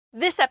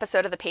This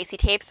episode of the Pasty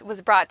Tapes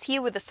was brought to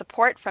you with the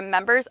support from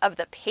members of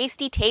the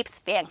Pasty Tapes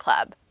fan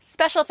club.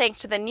 Special thanks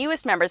to the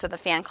newest members of the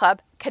fan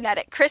club,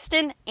 Kinetic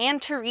Kristen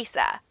and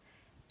Teresa.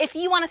 If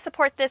you want to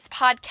support this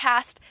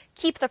podcast,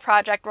 keep the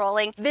project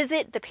rolling,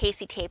 visit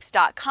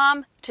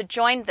thepastytapes.com to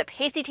join the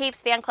Pasty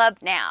Tapes fan club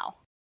now.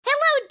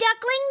 Hello,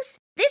 ducklings!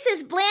 This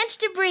is Blanche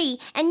Debris,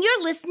 and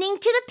you're listening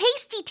to the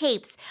Pasty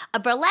Tapes, a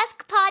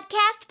burlesque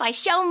podcast by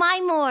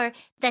Siomai,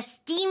 the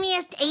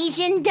steamiest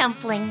Asian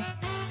dumpling.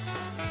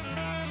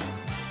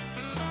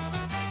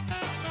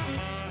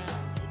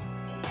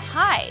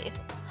 Hi.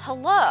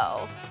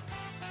 Hello.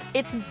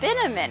 It's been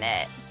a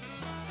minute.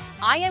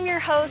 I am your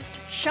host,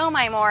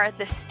 Siomai,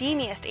 the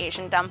steamiest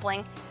Asian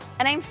dumpling,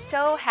 and I'm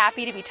so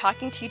happy to be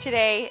talking to you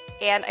today,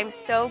 and I'm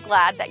so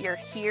glad that you're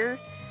here,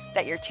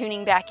 that you're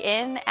tuning back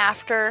in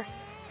after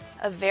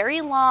a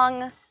very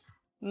long,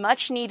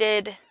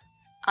 much-needed,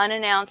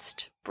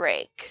 unannounced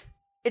break.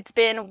 It's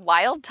been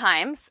wild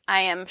times.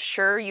 I am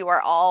sure you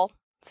are all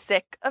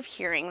sick of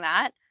hearing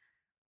that,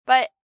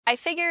 but I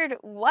figured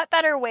what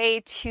better way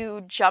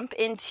to jump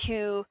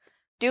into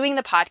doing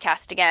the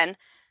podcast again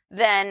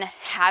than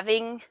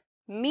having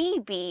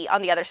me be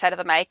on the other side of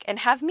the mic and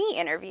have me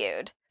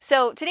interviewed.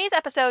 So today's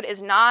episode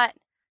is not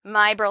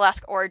my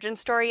burlesque origin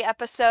story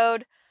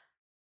episode.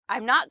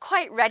 I'm not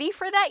quite ready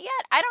for that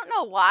yet. I don't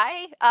know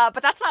why,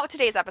 but that's not what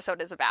today's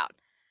episode is about.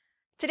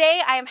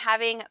 Today I am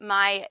having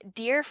my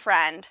dear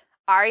friend,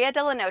 Aria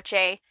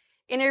Delanoche,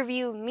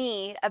 interview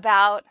me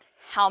about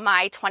how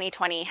my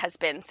 2020 has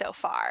been so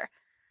far.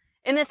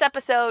 In this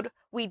episode,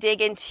 we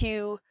dig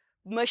into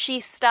mushy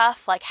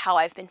stuff like how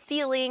I've been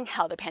feeling,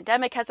 how the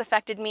pandemic has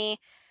affected me,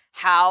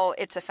 how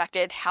it's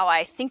affected how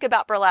I think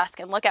about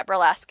burlesque and look at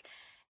burlesque.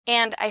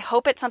 And I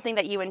hope it's something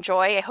that you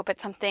enjoy. I hope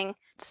it's something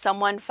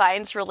someone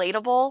finds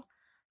relatable.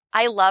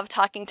 I love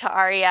talking to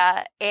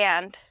Aria,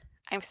 and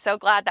I'm so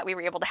glad that we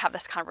were able to have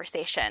this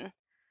conversation.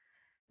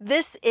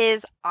 This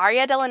is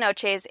Aria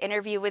Delanoche's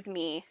interview with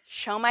me,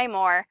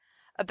 Siomai,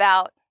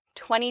 about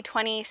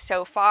 2020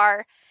 so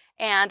far,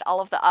 and all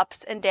of the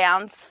ups and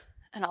downs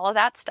and all of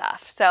that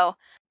stuff. So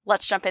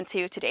let's jump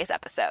into today's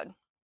episode.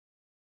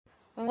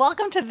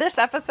 Welcome to this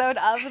episode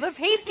of the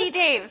Pasty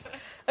Tapes.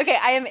 Okay,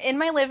 I am in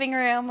my living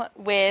room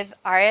with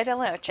Aria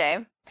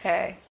Delanoche.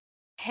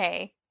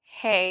 Hey.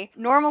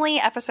 Normally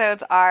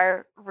episodes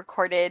are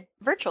recorded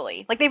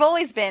virtually. Like they've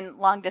always been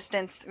long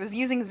distance. I was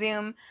using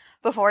Zoom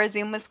before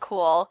Zoom was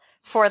cool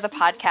for the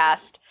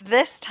podcast.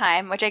 This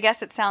time, which I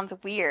guess it sounds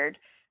weird,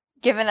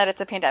 given that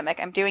it's a pandemic,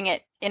 I'm doing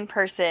it in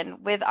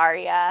person with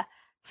Aria.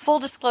 Full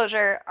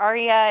disclosure,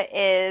 Aria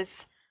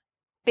is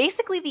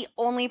basically the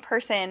only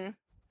person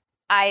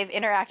I've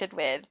interacted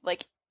with,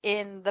 like,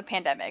 in the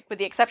pandemic, with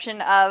the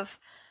exception of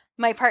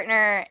my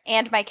partner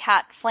and my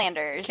cat,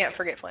 Flanders. Can't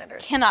forget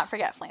Flanders. Cannot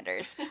forget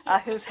Flanders,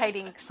 who's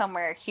hiding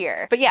somewhere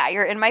here. But yeah,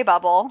 you're in my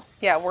bubble.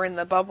 Yeah, we're in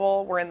the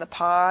bubble, we're in the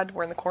pod,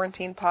 we're in the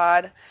quarantine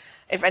pod.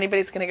 If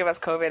anybody's going to give us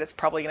COVID, it's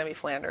probably going to be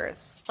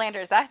Flanders.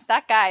 Flanders,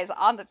 that guy's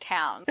on the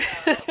town.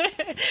 So.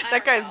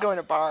 That guy's going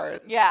to bars.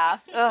 Yeah.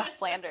 Ugh,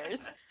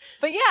 Flanders.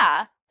 But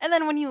yeah. And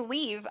then when you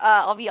leave,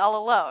 I'll be all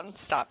alone.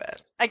 Stop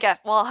it. I guess.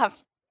 Well, I'll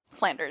have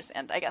Flanders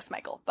and I guess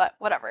Michael, but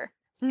whatever.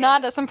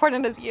 Not as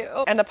important as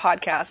you. And a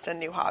podcast and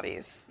new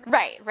hobbies.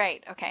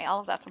 Right. Okay, all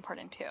of that's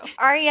important too.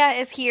 Aria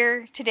is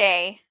here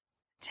today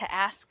to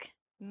ask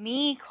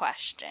me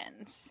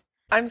questions.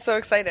 I'm so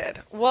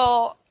excited.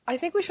 Well, I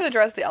think we should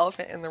address the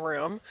elephant in the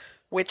room,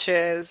 which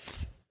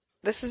is,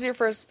 this is your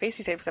first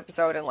Pasty Tapes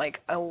episode in like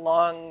a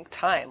long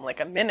time, like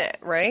a minute,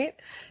 right?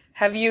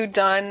 Have you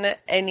done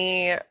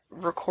any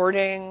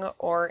recording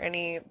or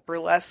any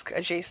burlesque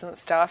adjacent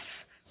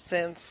stuff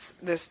since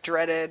this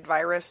dreaded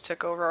virus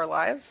took over our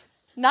lives?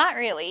 Not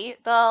really.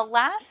 The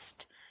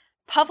last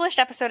published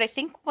episode, I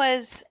think,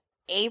 was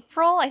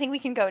April. I think we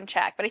can go and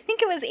check, but I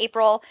think it was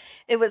April.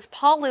 It was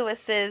Paul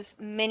Lewis's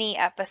mini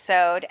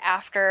episode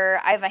after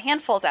I Have a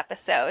Handful's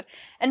episode.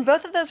 And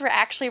both of those were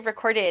actually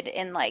recorded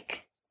in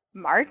like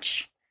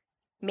March,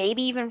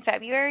 maybe even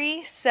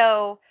February.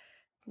 So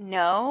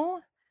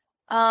no.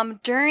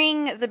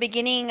 During the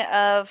beginning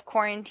of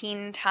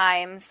quarantine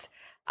times,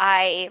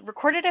 I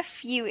recorded a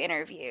few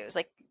interviews,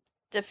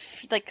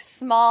 like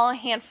small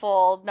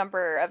handful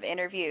number of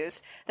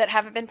interviews that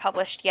haven't been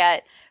published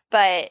yet.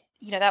 But,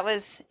 you know, that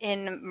was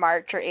in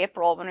March or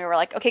April when we were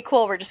like, okay,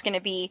 cool, we're just going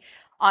to be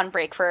on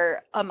break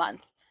for a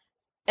month.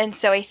 And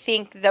so I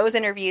think those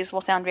interviews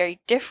will sound very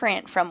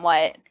different from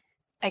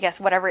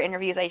whatever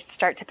interviews I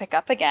start to pick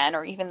up again,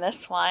 or even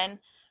this one,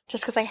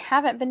 just because I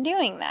haven't been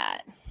doing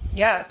that.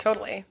 Yeah,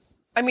 totally.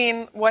 I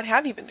mean, what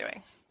have you been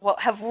doing?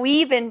 What have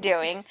we been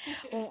doing?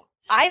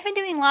 I've been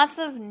doing lots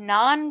of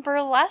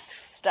non-burlesque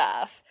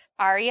stuff.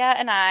 Aria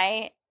and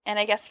I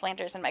guess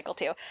Flanders and Michael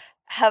too,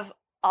 have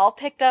all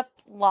picked up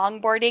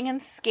longboarding and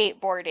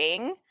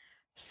skateboarding.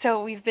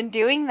 So we've been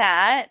doing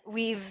that.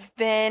 We've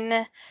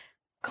been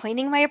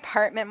cleaning my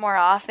apartment more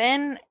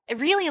often.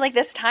 Really, like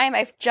this time,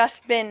 I've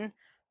just been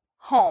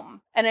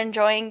home and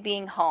enjoying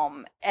being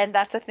home. And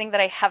that's a thing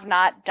that I have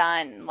not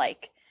done,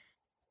 like,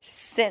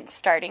 since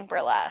starting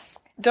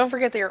burlesque. Don't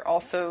forget that you're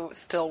also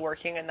still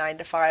working a 9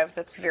 to 5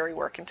 that's very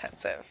work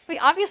intensive.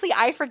 Obviously,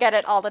 I forget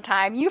it all the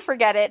time. You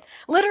forget it.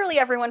 Literally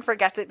everyone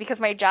forgets it because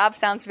my job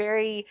sounds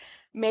very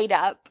made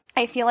up.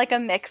 I feel like a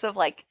mix of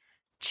like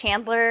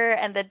Chandler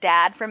and the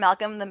dad from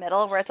Malcolm in the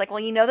Middle, where it's like, well,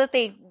 you know that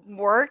they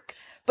work,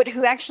 but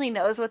who actually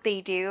knows what they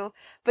do?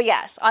 But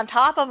yes, on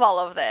top of all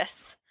of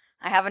this,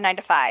 I have a 9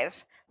 to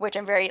 5, which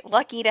I'm very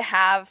lucky to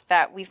have,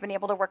 that we've been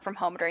able to work from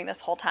home during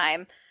this whole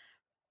time.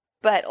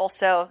 But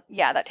also,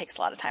 yeah, that takes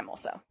a lot of time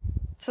also.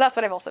 So that's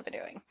what I've also been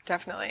doing.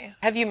 Definitely.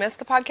 Have you missed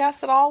the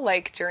podcast at all,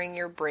 like during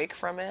your break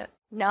from it?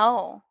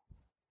 No.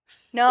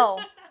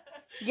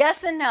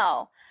 Yes and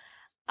no.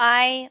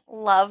 I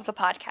love the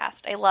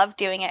podcast. I love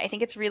doing it. I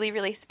think it's really,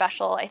 really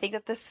special. I think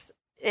that this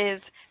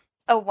is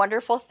a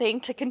wonderful thing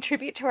to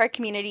contribute to our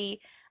community.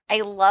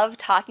 I love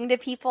talking to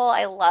people.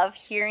 I love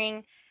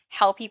hearing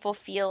how people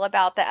feel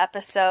about the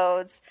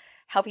episodes,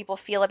 how people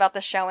feel about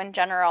the show in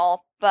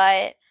general.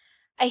 But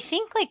I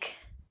think like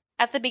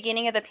at the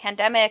beginning of the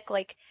pandemic,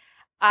 like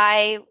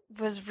I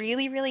was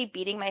really, really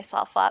beating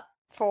myself up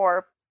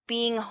for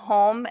being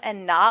home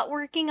and not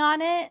working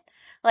on it.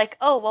 Like,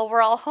 oh, well,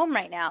 we're all home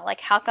right now.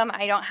 Like, how come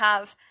I don't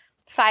have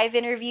 5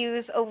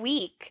 interviews a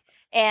week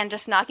and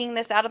just knocking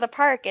this out of the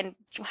park? And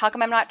how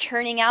come I'm not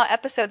churning out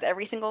episodes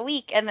every single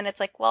week? And then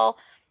it's like, well,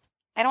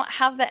 I don't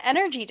have the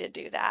energy to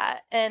do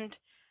that. And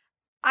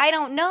I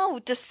don't know.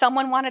 Does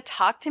someone want to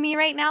talk to me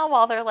right now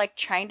while they're like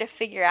trying to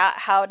figure out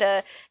how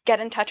to get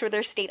in touch with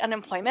their state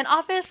unemployment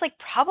office? Like,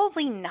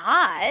 probably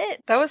not.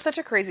 That was such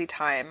a crazy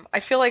time. I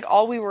feel like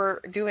all we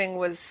were doing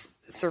was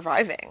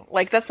surviving.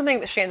 Like, that's something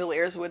that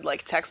Chandeliers would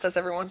like text us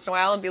every once in a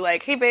while and be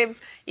like, hey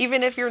babes,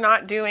 even if you're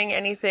not doing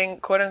anything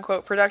quote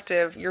unquote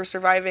productive, you're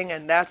surviving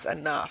and that's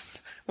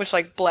enough. Which,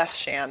 like, bless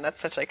Shan. That's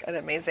such like an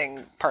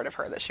amazing part of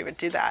her that she would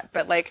do that.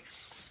 But like,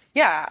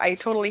 yeah, I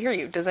totally hear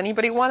you. Does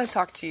anybody want to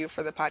talk to you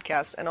for the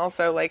podcast? And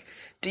also, like,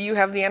 do you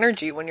have the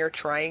energy when you're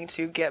trying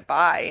to get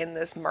by in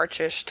this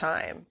Marchish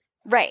time?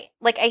 Right.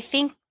 Like, I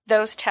think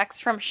those texts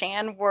from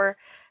Shan were,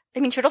 I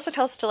mean, she would also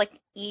tell us to,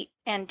 like, eat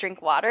and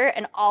drink water.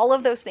 And all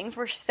of those things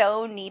were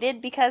so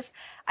needed because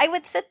I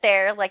would sit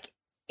there, like,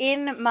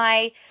 in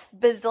my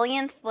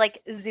bazillionth, like,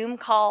 Zoom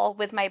call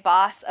with my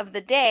boss of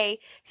the day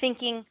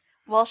thinking,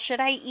 well, should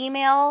I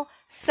email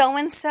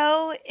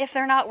so-and-so if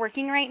they're not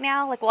working right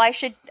now? Like, well, I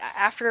should,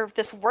 after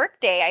this work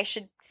day, I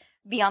should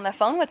be on the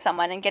phone with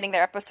someone and getting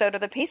their episode of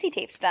the Pacey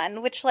Tapes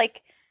done, which,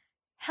 like,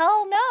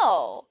 hell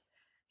no.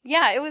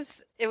 Yeah, it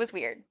was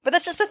weird. But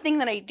that's just a thing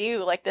that I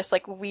do, like, this,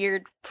 like,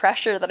 weird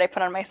pressure that I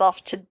put on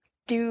myself to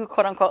do,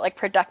 quote-unquote, like,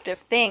 productive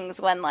things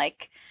when,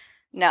 like,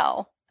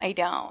 no, I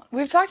don't.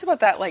 We've talked about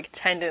that, like,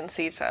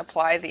 tendency to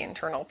apply the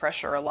internal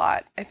pressure a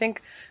lot. I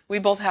think we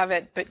both have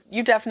it, but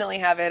you definitely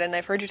have it, and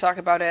I've heard you talk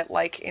about it,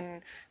 like,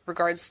 in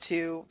regards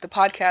to the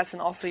podcast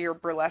and also your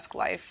burlesque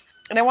life.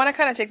 And I want to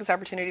kind of take this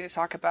opportunity to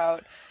talk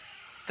about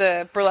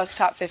the Burlesque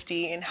Top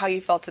 50 and how you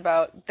felt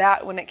about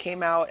that when it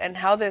came out and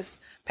how this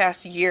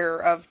past year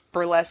of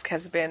burlesque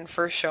has been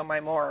for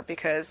Siomai More,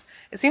 because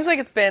it seems like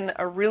it's been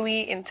a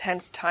really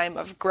intense time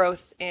of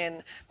growth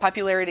in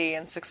popularity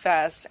and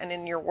success and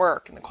in your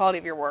work and the quality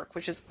of your work,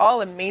 which is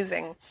all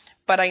amazing.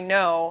 But I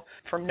know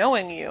from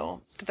knowing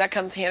you that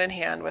comes hand in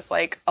hand with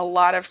like a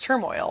lot of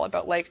turmoil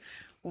about like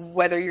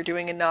whether you're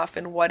doing enough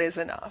and what is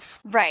enough.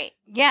 Right.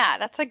 Yeah,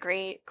 that's a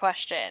great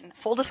question.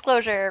 Full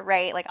disclosure,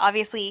 right? Like,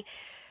 obviously,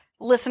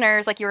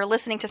 listeners, like, you were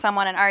listening to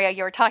someone, and Aria,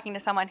 you were talking to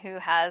someone who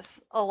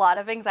has a lot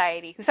of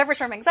anxiety, who suffers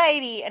from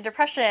anxiety and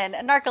depression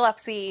and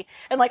narcolepsy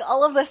and like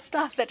all of this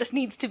stuff that just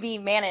needs to be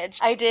managed.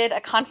 I did a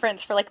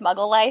conference for like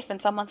Muggle Life,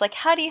 and someone's like,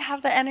 how do you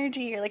have the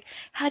energy? Or like,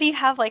 how do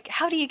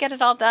you get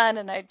it all done?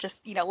 And I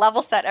just,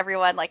 level set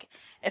everyone, like,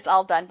 it's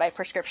all done by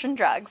prescription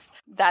drugs.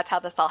 That's how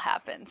this all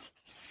happens.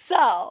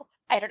 So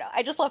I don't know.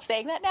 I just love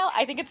saying that now.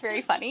 I think it's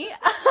very funny,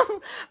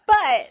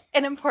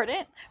 and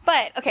important.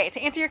 But okay, to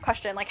answer your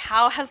question, like,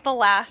 how has the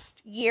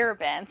last year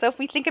been? So if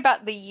we think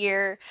about the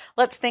year,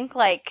 let's think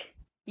like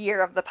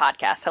year of the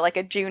podcast. So like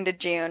a June to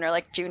June or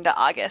like June to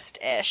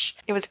August-ish.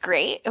 It was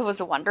great. It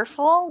was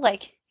wonderful.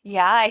 Like,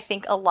 yeah, I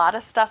think a lot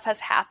of stuff has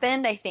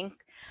happened. I think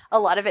a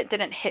lot of it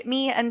didn't hit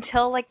me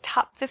until like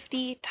top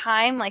 50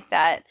 time, like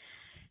that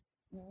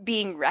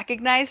being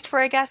recognized for,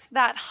 I guess,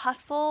 that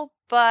hustle.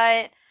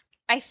 But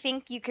I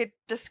think you could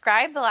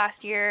describe the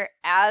last year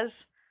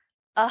as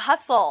a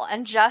hustle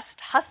and just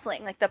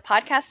hustling. Like, the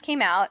podcast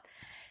came out,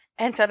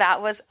 and so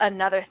that was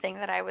another thing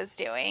that I was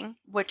doing,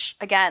 which,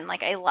 again,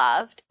 like, I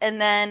loved.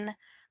 And then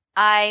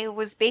I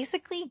was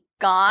basically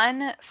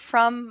gone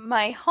from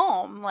my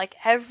home, like,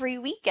 every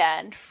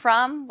weekend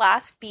from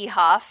last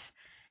BHoF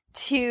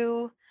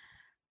to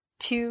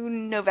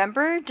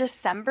November,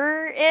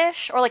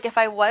 December-ish. Or, like, if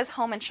I was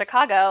home in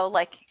Chicago,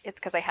 like, it's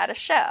because I had a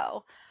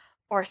show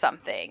or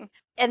something.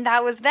 And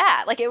that was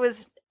that. Like,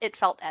 it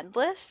felt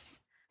endless.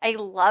 I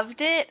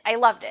loved it. I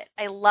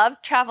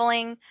loved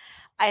traveling.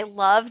 I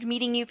loved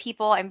meeting new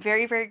people. I'm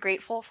very, very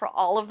grateful for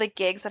all of the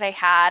gigs that I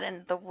had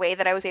and the way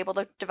that I was able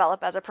to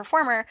develop as a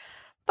performer.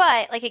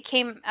 But, like, it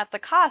came at the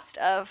cost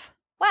of,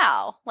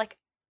 wow, like,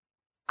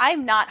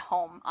 I'm not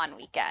home on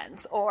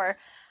weekends, or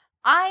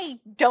I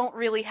don't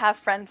really have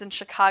friends in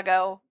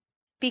Chicago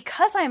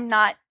because I'm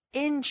not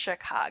in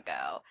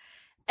Chicago.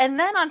 And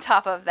then on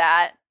top of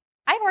that,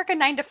 I work a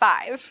 9 to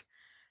 5,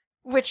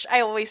 which I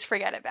always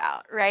forget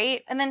about,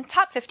 right? And then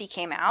Top 50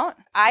 came out.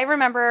 I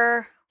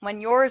remember when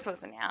yours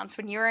was announced,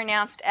 when you were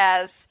announced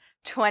as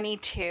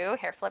 22,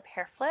 hair flip.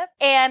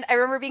 And I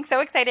remember being so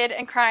excited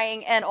and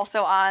crying, and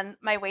also on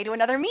my way to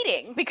another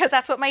meeting, because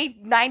that's what my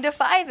 9 to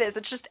 5 is.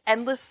 It's just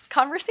endless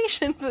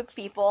conversations with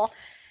people.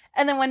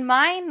 And then when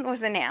mine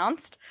was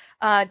announced,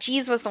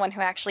 Jeez was the one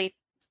who actually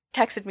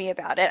texted me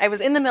about it. I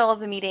was in the middle of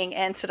the meeting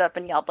and stood up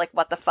and yelled, like,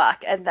 what the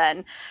fuck? And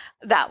then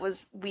that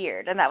was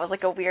weird. And that was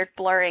like a weird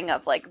blurring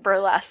of like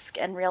burlesque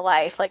and real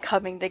life, like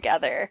coming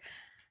together.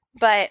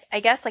 But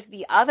I guess like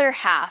the other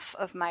half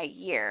of my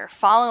year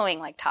following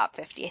like Top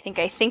 50,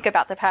 I think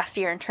about the past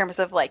year in terms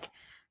of like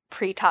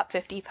pre-Top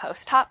 50,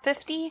 post-Top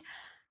 50.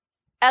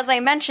 As I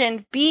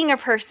mentioned, being a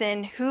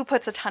person who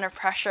puts a ton of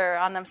pressure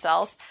on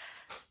themselves,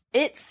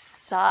 it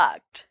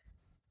sucked.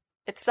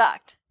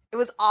 It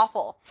was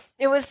awful.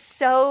 It was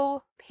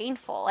so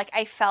painful. Like,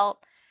 I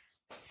felt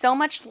so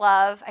much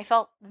love. I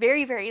felt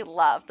very, very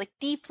loved, like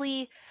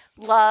deeply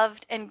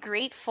loved and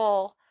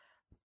grateful.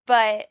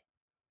 But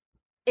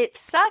it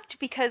sucked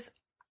because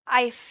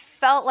I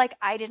felt like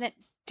I didn't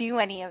do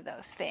any of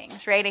those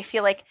things, right? I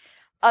feel like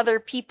other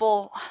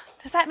people,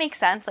 does that make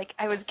sense? Like,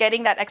 I was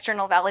getting that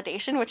external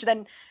validation, which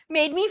then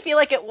made me feel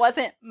like it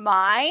wasn't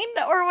mine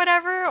or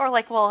whatever. Or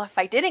like, well, if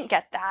I didn't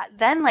get that,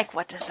 then like,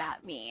 what does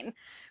that mean?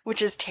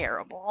 Which is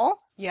terrible.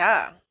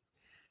 Yeah.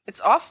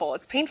 It's awful.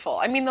 It's painful.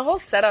 I mean, the whole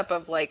setup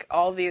of like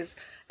all these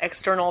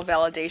external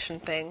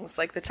validation things,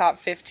 like the Top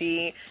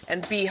 50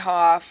 and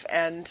BHOF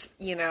and,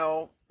 you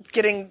know,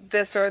 getting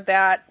this or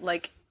that,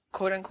 like,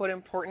 quote unquote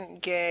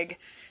important gig.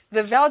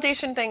 The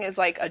validation thing is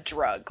like a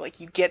drug. Like,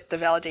 you get the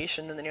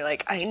validation and then you're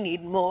like, I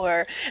need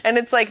more. And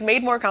it's like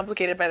made more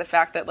complicated by the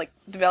fact that like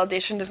the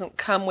validation doesn't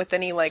come with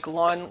any like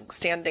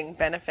long-standing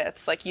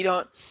benefits. Like, you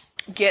don't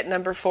get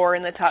number 4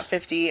 in the Top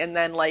 50 and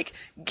then like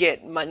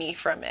get money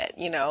from it,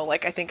 you know?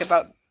 Like, I think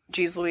about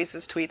Jeez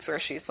Louise's tweets where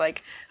she's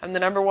like, I'm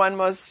the number 1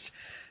 most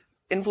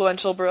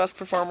influential burlesque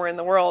performer in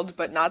the world,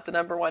 but not the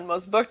number 1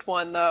 most booked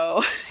one,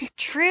 though.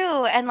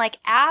 True. And like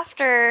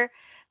after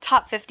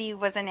Top 50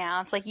 was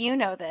announced, like, you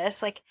know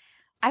this, like,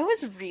 I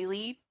was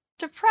really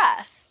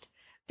depressed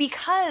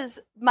because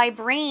my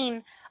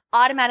brain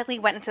automatically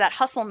went into that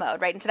hustle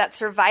mode, right? Into that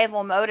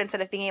survival mode,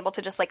 instead of being able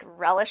to just like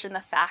relish in the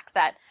fact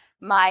that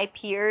my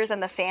peers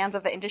and the fans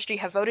of the industry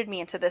have voted me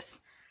into this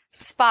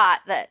spot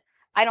that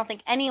I don't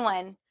think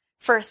anyone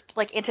first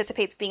like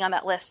anticipates being on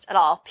that list at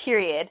all,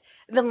 period.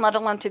 Then let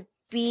alone to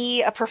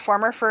be a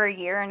performer for a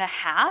year and a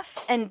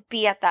half and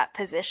be at that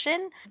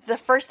position. The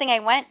first thing I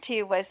went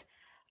to was,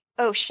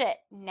 oh shit,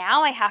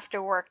 now I have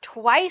to work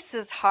twice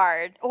as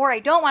hard, or I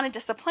don't want to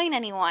disappoint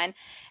anyone.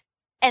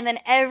 And then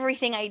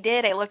everything I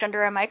did, I looked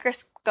under a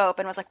microscope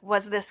and was like,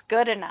 was this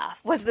good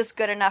enough? Was this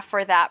good enough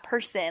for that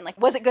person?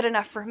 Like, was it good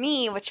enough for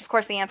me? Which, of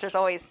course, the answer is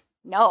always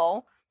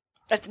no.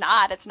 It's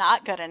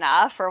not good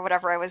enough, or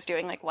whatever I was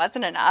doing, like,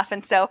 wasn't enough.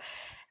 And so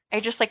I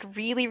just, like,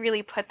 really,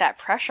 really put that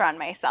pressure on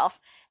myself.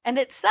 And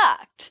it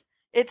sucked.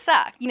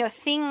 You know,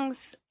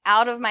 things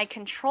out of my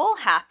control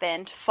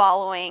happened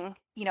following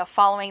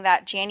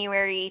that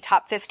January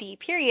Top 50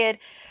 period,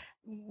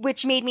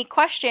 which made me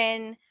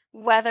question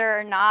whether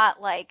or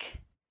not, like,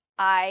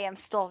 I am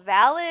still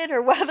valid,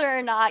 or whether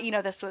or not, you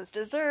know, this was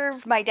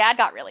deserved. My dad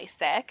got really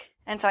sick,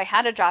 and so I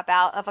had to drop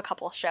out of a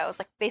couple of shows,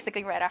 like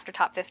basically right after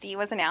Top 50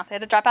 was announced. I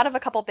had to drop out of a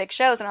couple big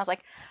shows, and I was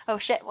like, oh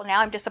shit, well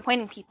now I'm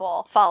disappointing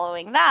people.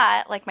 Following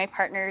that, like, my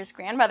partner's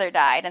grandmother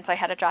died, and so I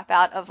had to drop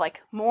out of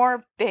like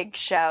more big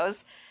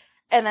shows.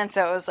 And then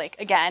so it was like,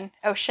 again,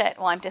 oh shit,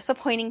 well I'm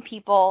disappointing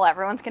people.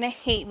 Everyone's going to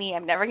hate me.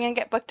 I'm never going to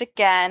get booked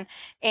again.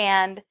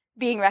 And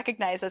being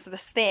recognized as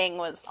this thing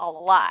was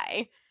all a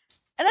lie.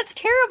 And that's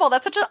terrible.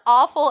 That's such an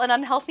awful and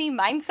unhealthy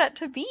mindset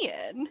to be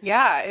in.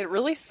 Yeah, it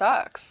really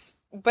sucks.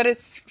 But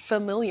it's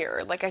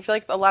familiar. Like, I feel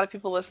like a lot of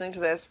people listening to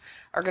this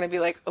are going to be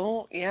like,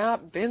 oh, yeah,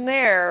 been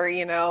there,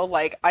 you know?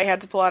 Like, I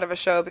had to pull out of a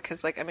show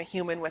because, like, I'm a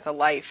human with a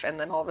life. And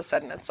then all of a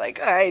sudden it's like,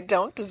 I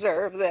don't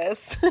deserve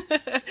this.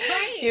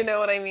 Right. You know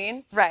what I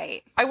mean?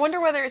 Right. I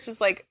wonder whether it's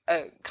just, like,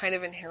 a kind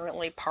of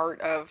inherently part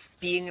of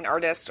being an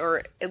artist,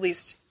 or at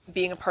least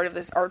being a part of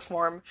this art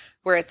form,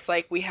 where it's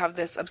like we have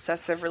this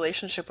obsessive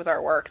relationship with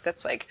our work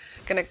that's like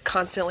going to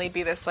constantly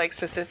be this like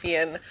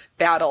Sisyphean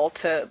battle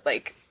to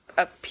like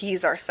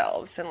appease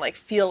ourselves and like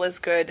feel as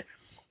good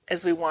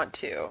as we want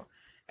to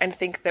and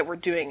think that we're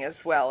doing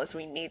as well as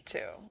we need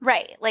to.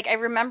 Right. Like, I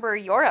remember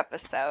your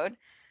episode,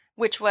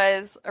 which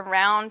was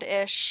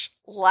around-ish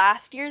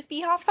last year's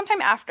BHOF,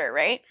 sometime after,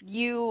 right?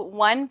 You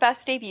won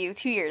Best Debut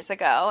 2 years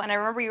ago, and I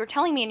remember you were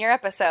telling me in your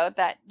episode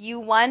that you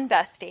won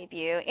Best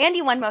Debut, and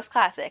you won Most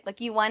Classic.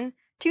 Like, you won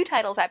 2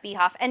 titles at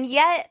BHOF, and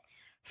yet,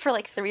 for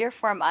like 3 or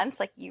 4 months,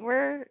 like, you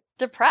were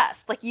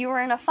depressed. Like, you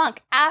were in a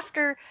funk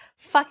after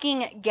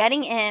fucking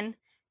getting in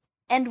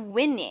and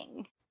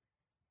winning.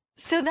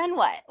 So then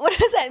what? What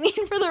does that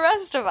mean for the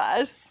rest of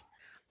us?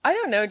 I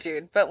don't know,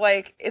 dude, but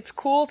like it's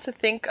cool to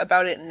think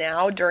about it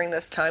now during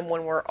this time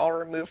when we're all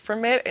removed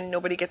from it and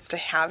nobody gets to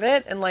have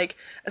it. And like,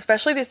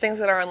 especially these things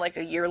that are on like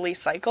a yearly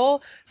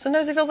cycle,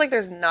 sometimes it feels like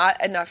there's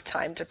not enough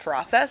time to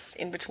process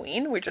in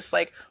between. We're just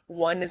like,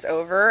 one is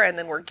over and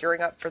then we're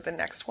gearing up for the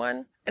next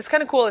one. It's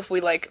kind of cool if we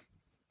like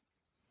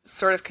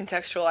sort of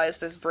contextualize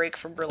this break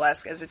from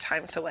burlesque as a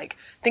time to like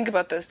think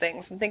about those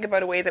things and think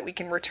about a way that we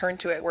can return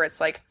to it where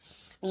it's like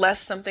less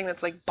something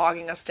that's like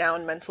bogging us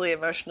down mentally,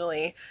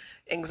 emotionally,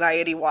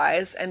 anxiety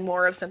wise, and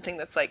more of something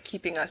that's like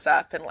keeping us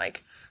up and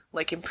like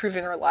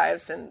improving our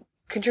lives and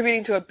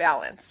contributing to a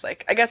balance.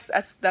 Like, I guess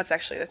that's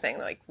actually the thing.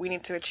 Like, we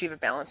need to achieve a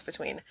balance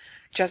between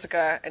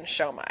Jessica and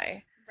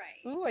Siomai.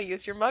 Right. Ooh, I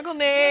used your muggle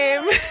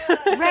name.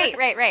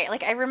 Right.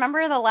 Like, I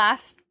remember the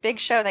last big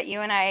show that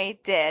you and I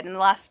did, and the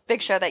last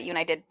big show that you and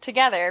I did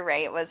together,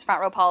 right, it was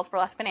Front Row Paul's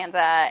Burlesque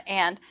Bonanza,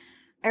 and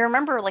I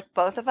remember, like,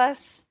 both of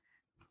us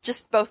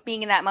just both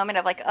being in that moment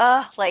of, like,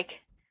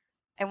 like,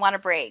 I want a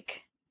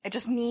break. I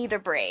just need a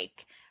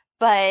break.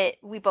 But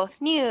we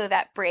both knew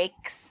that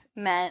breaks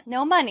meant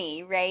no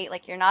money, right?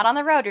 Like, you're not on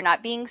the road. You're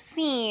not being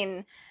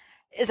seen.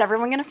 Is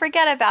everyone going to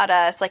forget about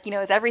us? Like, you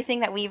know, is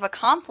everything that we've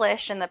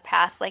accomplished in the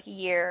past, like,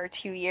 year or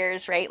 2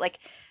 years, right? Like,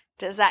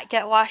 does that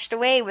get washed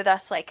away with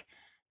us, like,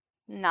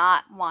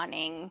 not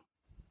wanting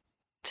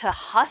to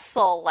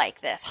hustle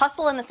like this?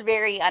 Hustle in this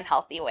very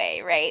unhealthy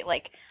way, right?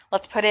 Like,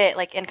 let's put it,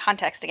 like, in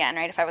context again,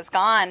 right? If I was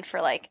gone for,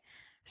 like,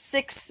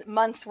 6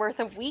 months worth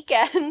of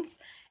weekends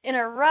in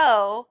a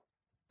row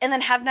and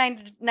then have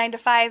 9 to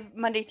 5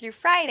 Monday through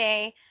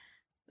Friday,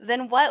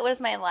 then what was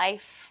my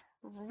life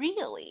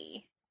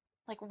really?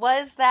 Like,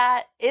 is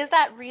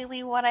that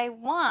really what I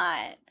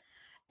want?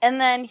 And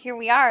then here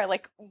we are,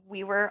 like,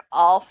 we were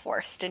all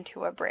forced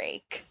into a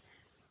break.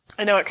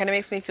 I know, it kind of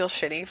makes me feel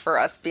shitty for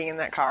us being in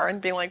that car and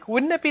being like,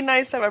 wouldn't it be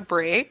nice to have a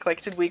break? Like,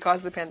 did we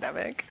cause the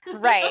pandemic?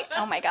 Right.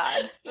 Oh my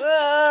God.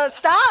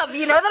 Stop.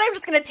 You know that I'm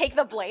just going to take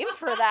the blame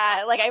for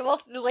that. Like, I will,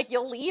 like,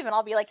 you'll leave and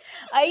I'll be like,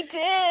 I did.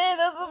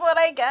 This is what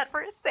I get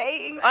for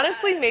saying that.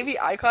 Honestly, maybe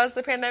I caused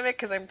the pandemic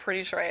because I'm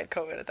pretty sure I had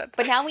COVID at that time.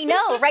 But now we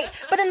know, right?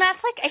 But then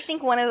that's, like, I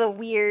think one of the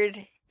weird,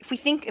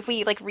 if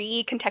we like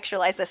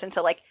recontextualize this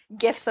into, like,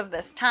 gifts of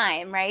this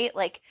time, right?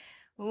 Like,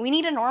 we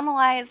need to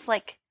normalize,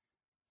 like,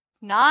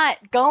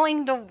 not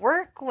going to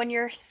work when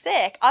you're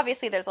sick.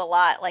 Obviously, there's a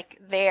lot, like,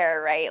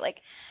 there, right? Like,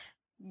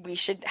 we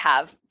should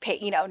have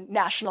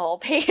national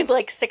paid,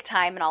 like, sick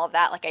time and all of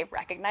that. Like, I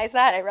recognize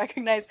that. I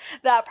recognize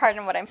that part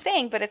in what I'm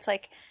saying. But it's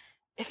like,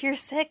 if you're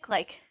sick,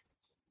 like,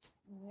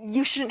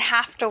 you shouldn't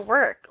have to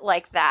work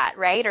like that,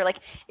 right? Or, like,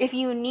 if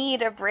you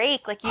need a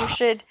break, like, you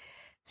should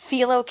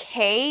feel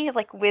okay,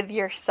 like, with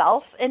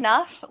yourself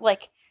enough,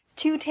 like,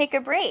 to take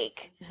a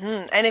break.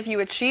 Mm-hmm. And if you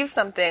achieve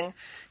something,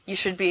 you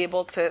should be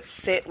able to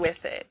sit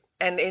with it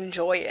and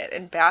enjoy it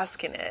and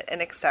bask in it and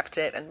accept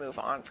it and move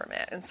on from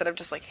it instead of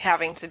just like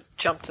having to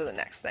jump to the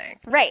next thing.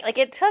 Right. Like,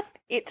 it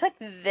took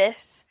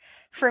this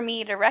for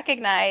me to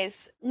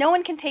recognize no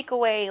one can take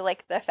away,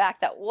 like, the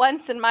fact that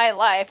once in my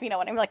life, you know,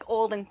 when I'm, like,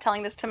 old and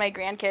telling this to my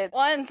grandkids,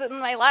 once in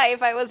my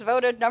life I was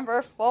voted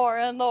number 4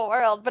 in the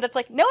world. But it's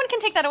like, no one can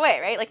take that away,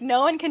 right? Like,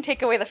 no one can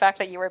take away the fact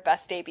that you were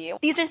best debut.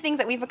 These are things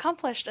that we've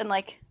accomplished, and,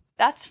 like,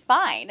 that's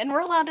fine. And we're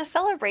allowed to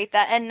celebrate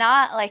that and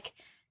not, like,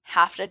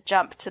 have to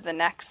jump to the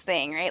next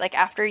thing, right? Like,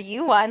 after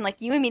you won, like,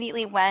 you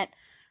immediately went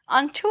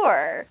on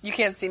tour. You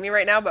can't see me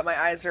right now, but my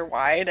eyes are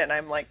wide and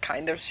I'm, like,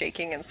 kind of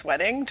shaking and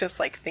sweating just,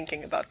 like,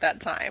 thinking about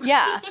that time.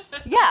 Yeah.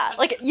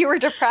 Like, you were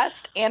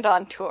depressed and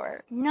on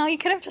tour. No, you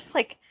could have just,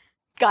 like,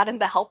 gotten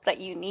the help that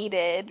you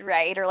needed,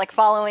 right? Or, like,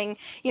 following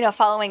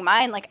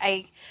mine. Like,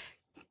 I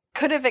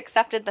could have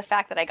accepted the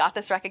fact that I got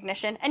this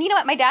recognition. And you know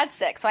what? My dad's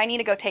sick, so I need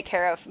to go take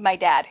care of my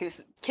dad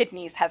whose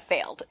kidneys have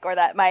failed, or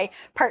that my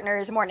partner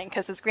is mourning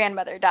because his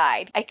grandmother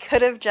died. I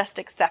could have just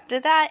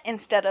accepted that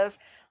instead of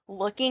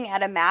looking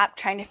at a map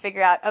trying to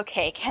figure out,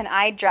 okay, can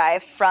I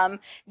drive from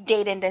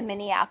Dayton to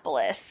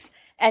Minneapolis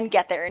and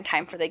get there in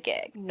time for the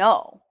gig?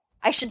 No.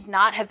 I should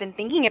not have been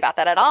thinking about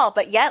that at all,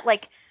 but yet,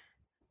 like,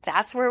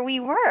 that's where we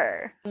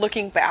were.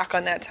 Looking back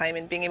on that time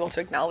and being able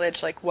to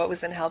acknowledge, like, what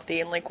was unhealthy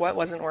and, like, what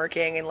wasn't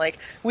working, and, like,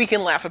 we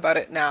can laugh about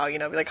it now, you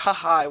know, be like,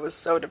 haha, I was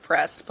so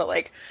depressed, but,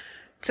 like,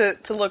 to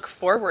look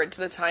forward to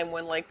the time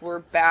when, like, we're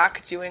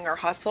back doing our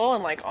hustle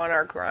and, like, on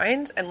our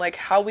grind, and, like,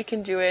 how we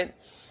can do it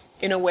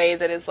in a way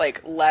that is, like,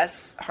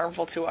 less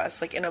harmful to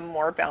us, like, in a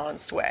more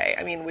balanced way.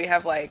 I mean, we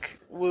have, like,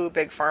 woo,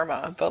 big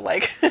pharma, but,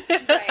 like,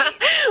 right.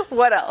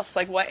 What else?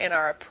 Like, what in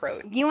our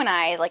approach? You and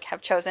I, like,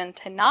 have chosen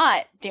to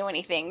not do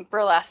anything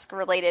burlesque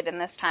related in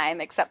this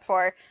time, except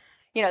for,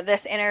 you know,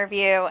 this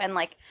interview and,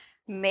 like,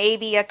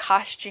 maybe a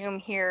costume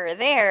here or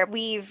there.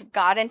 We've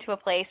got into a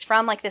place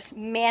from, like, this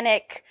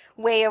manic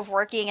way of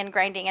working and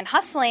grinding and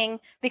hustling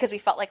because we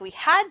felt like we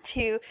had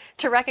to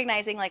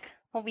recognizing, like,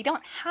 well, we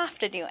don't have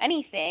to do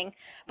anything,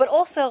 but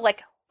also,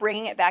 like,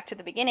 bringing it back to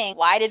the beginning.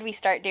 Why did we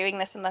start doing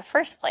this in the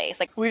first place?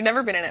 Like, we've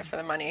never been in it for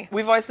the money.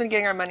 We've always been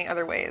getting our money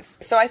other ways.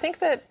 So I think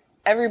that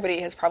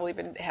everybody has probably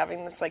been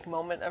having this like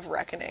moment of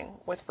reckoning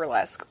with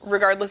burlesque,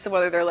 regardless of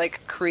whether they're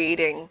like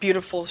creating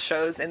beautiful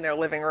shows in their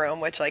living room,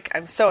 which like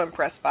I'm so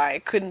impressed by.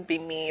 It couldn't be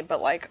me,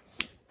 but like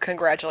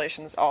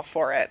congratulations all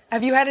for it.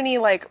 Have you had any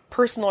like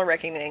personal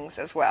reckonings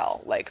as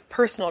well, like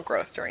personal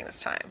growth during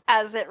this time?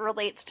 As it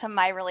relates to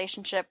my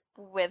relationship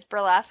with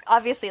burlesque,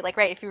 obviously, like,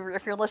 right, if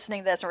you're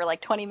listening to this and we're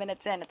like 20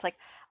 minutes in, it's like,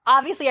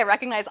 obviously I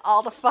recognize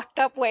all the fucked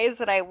up ways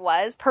that I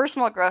was.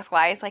 Personal growth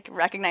wise, like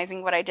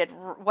recognizing what I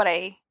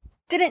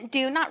didn't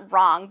do, not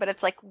wrong, but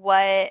it's like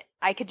what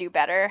I could do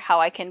better, how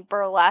I can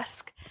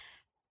burlesque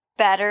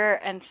better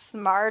and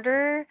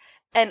smarter,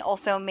 and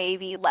also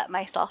maybe let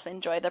myself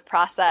enjoy the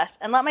process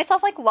and let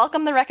myself like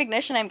welcome the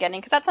recognition I'm getting,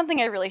 because that's something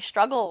I really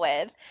struggle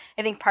with.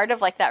 I think part of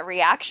like that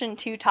reaction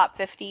to Top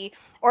 50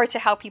 or to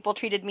how people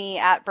treated me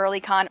at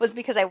BurlyCon was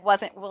because I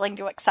wasn't willing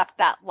to accept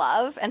that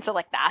love. And so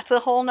like that's a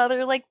whole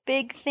nother like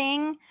big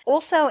thing.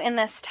 Also in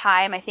this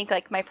time, I think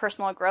like my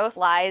personal growth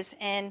lies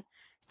in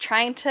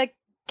trying to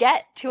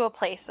get to a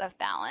place of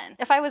balance.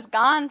 If I was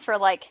gone for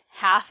like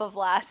half of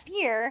last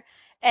year,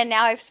 and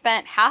now I've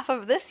spent half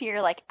of this year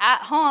like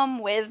at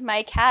home with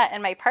my cat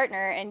and my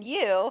partner and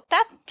you,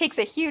 that takes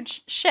a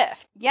huge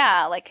shift.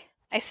 Yeah, like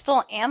I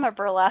still am a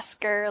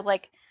burlesquer,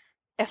 like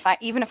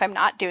even if I'm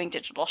not doing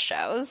digital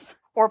shows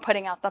or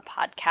putting out the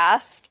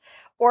podcast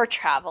or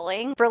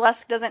traveling.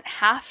 Burlesque doesn't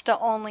have to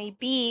only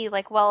be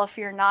like, well, if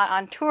you're not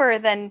on tour,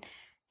 then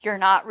you're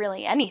not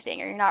really anything,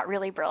 or you're not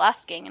really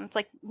burlesquing. And it's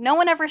like, no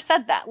one ever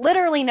said that.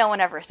 Literally no one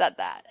ever said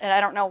that. And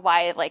I don't know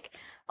why like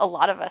a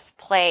lot of us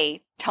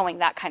play towing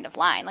that kind of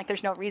line. Like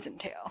there's no reason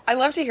to. I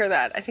love to hear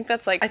that. I think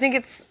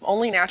it's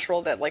only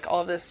natural that like all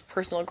of this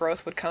personal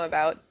growth would come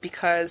about,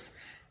 because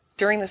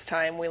during this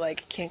time we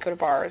like can't go to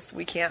bars.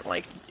 We can't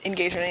like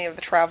engage in any of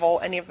the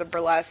travel, any of the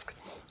burlesque.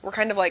 We're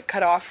kind of like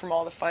cut off from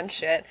all the fun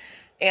shit.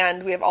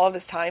 And we have all of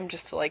this time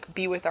just to like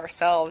be with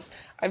ourselves.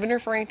 I've been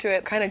referring to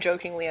it kind of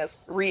jokingly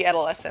as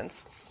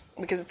re-adolescence,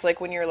 because it's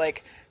like when you're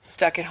like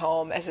stuck at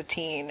home as a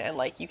teen and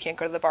like you can't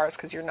go to the bars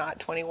because you're not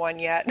 21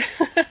 yet.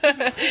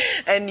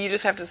 And you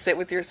just have to sit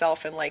with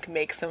yourself and like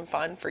make some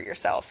fun for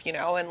yourself, you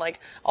know? And like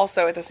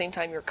also at the same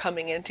time you're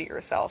coming into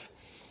yourself.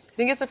 I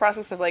think it's a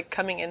process of like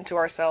coming into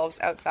ourselves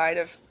outside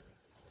of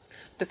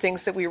the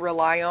things that we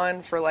rely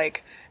on for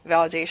like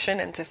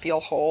validation and to feel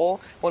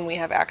whole, when we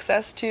have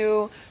access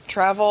to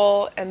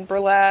travel and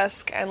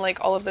burlesque and like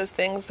all of those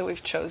things that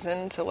we've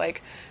chosen to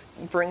like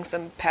bring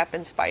some pep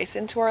and spice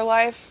into our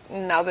life.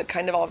 Now that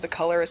kind of all of the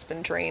color has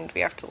been drained,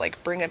 we have to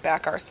like bring it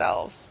back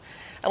ourselves.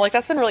 And like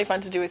that's been really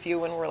fun to do with you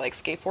when we're like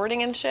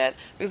skateboarding and shit,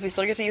 because we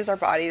still get to use our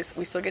bodies,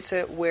 we still get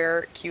to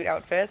wear cute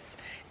outfits,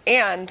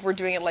 and we're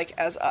doing it like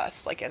as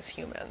us, like as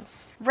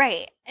humans.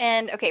 Right.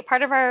 And okay,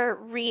 part of our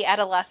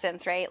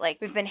re-adolescence, right? Like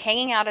we've been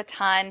hanging out a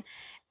ton,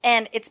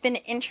 and it's been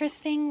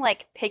interesting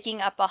like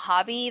picking up a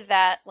hobby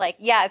that like,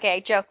 yeah, okay, I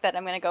joke that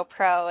I'm going to go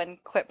pro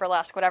and quit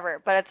burlesque,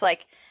 whatever, but it's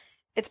like,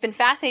 it's been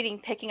fascinating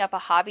picking up a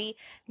hobby,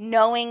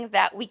 knowing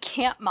that we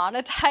can't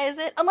monetize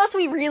it unless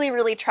we really,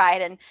 really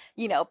tried and,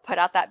 you know, put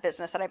out that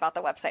business that I bought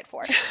the website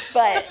for.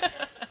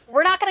 But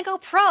we're not going to go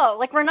pro.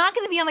 Like, we're not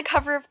going to be on the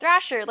cover of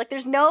Thrasher. Like,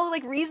 there's no,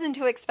 like, reason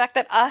to expect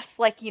that us,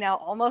 like, you know,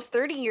 almost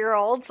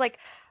 30-year-olds, like,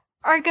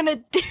 are going to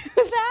do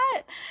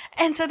that.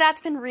 And so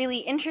that's been really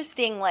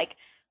interesting, like,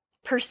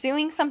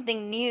 pursuing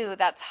something new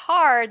that's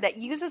hard, that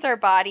uses our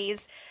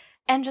bodies,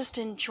 and just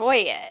enjoy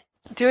it.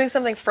 Doing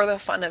something for the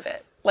fun of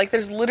it. Like,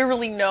 there's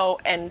literally no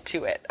end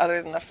to it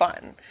other than the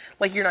fun.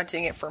 Like, you're not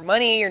doing it for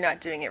money, you're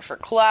not doing it for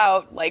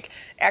clout, like,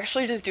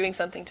 actually just doing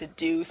something to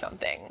do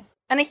something.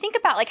 And I think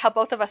about, like, how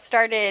both of us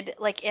started,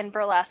 like, in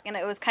burlesque, and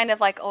it was kind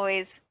of, like,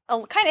 always, I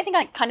think,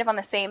 like, kind of on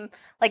the same,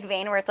 like,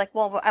 vein where it's like,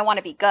 well, I want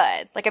to be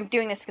good. Like, I'm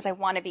doing this because I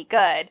want to be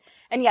good.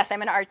 And yes,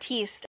 I'm an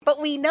artiste.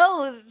 But we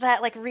know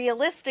that, like,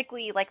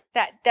 realistically, like,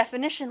 that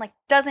definition, like,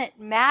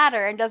 doesn't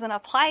matter and doesn't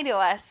apply to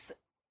us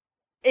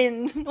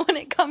when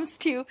it comes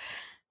to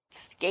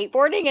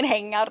skateboarding and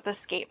hanging out at the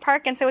skate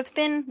park. And so it's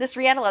been, this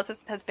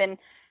Re-Adolescence has been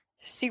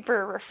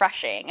super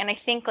refreshing. And I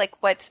think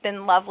like what's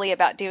been lovely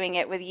about doing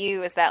it with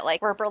you is that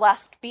like we're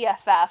burlesque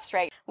BFFs,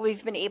 right?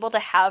 We've been able to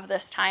have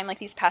this time, like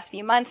these past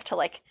few months, to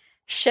like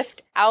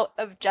shift out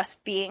of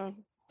just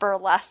being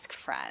burlesque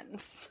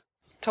friends.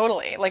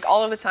 Totally. Like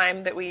all of the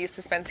time that we used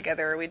to spend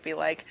together, we'd be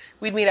like,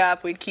 we'd meet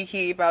up, we'd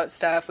kiki about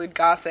stuff, we'd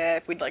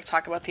gossip, we'd like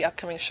talk about the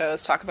upcoming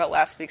shows, talk about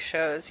last week's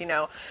shows, you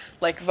know,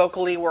 like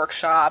vocally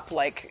workshop,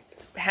 like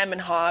hem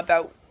and haw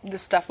about the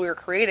stuff we were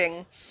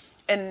creating.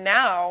 And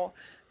now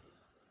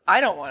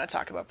I don't want to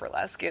talk about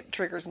burlesque. It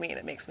triggers me and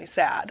it makes me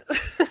sad.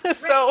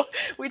 So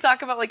we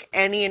talk about like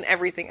any and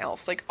everything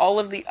else, like all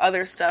of the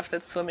other stuff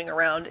that's swimming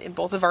around in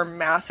both of our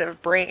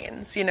massive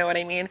brains, you know what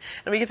I mean?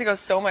 And we get to go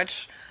so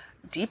much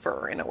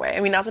deeper in a way. I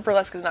mean, not that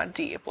burlesque is not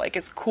deep. Like,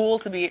 it's cool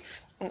to be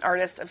an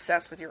artist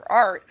obsessed with your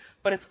art,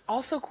 but it's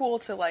also cool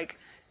to like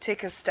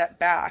take a step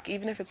back,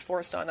 even if it's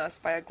forced on us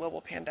by a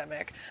global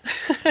pandemic,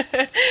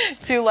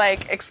 to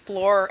like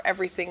explore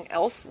everything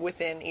else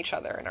within each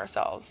other and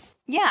ourselves.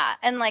 Yeah,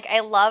 and like I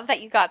love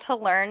that you got to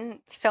learn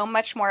so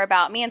much more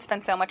about me and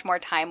spend so much more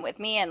time with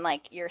me, and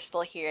like you're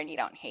still here and you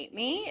don't hate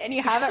me and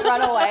you haven't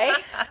run away.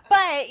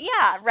 But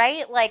yeah,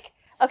 right? Like,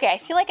 okay, I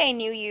feel like I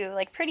knew you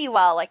like pretty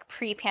well, like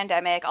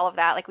pre-pandemic, all of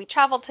that. Like we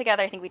traveled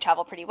together. I think we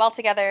traveled pretty well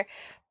together.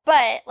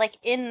 But like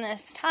in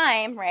this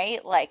time,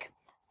 right? Like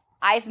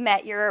I've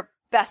met your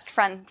best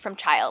friend from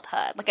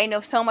childhood. Like I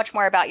know so much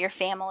more about your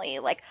family,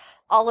 like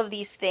all of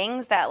these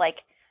things that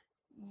like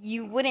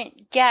you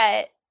wouldn't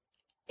get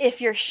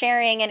if you're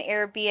sharing an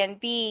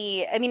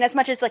Airbnb. I mean, as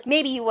much as like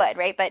maybe you would,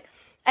 right? But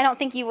I don't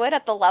think you would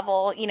at the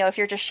level, you know, if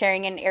you're just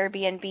sharing an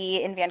Airbnb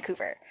in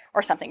Vancouver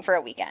or something for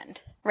a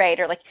weekend, right?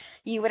 Or like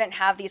you wouldn't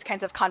have these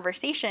kinds of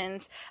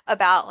conversations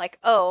about like,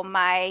 oh,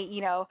 my,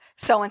 you know,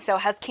 so-and-so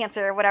has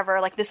cancer or whatever.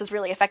 Like this is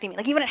really affecting me.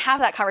 Like you wouldn't have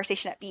that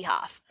conversation at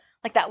BHOF.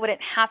 Like that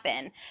wouldn't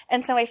happen.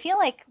 And so I feel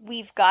like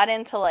we've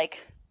gotten to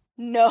like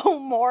know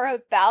more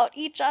about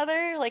each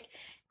other, like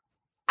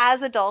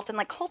as adults, and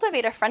like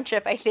cultivate a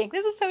friendship. I think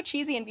this is so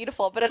cheesy and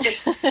beautiful, but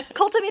it's like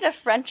cultivate a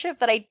friendship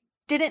that I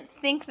didn't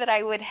think that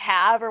I would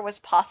have or was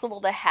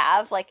possible to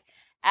have like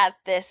at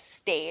this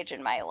stage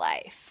in my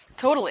life.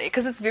 Totally,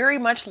 because it's very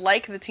much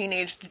like the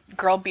teenage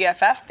girl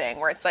BFF thing,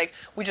 where it's like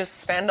we just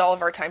spend all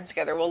of our time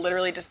together. We'll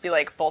literally just be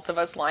like both of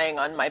us lying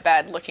on my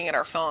bed looking at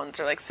our phones,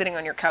 or like sitting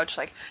on your couch,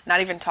 like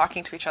not even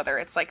talking to each other.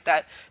 It's like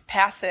that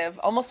passive,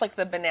 almost like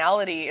the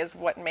banality is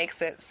what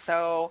makes it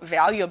so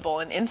valuable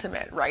and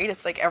intimate, right?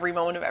 It's like every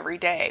moment of every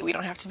day. We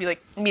don't have to be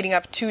like meeting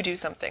up to do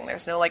something.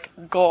 There's no like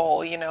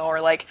goal, you know,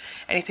 or like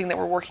anything that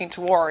we're working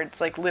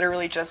towards. Like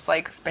literally just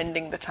like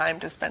spending the time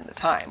to spend the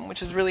time,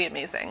 which is really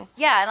amazing.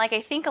 Yeah, and like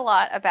I think a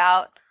lot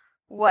about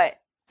what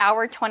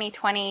our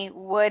 2020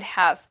 would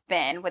have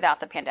been without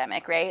the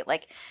pandemic, right?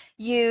 Like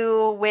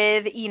you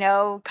with, you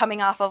know,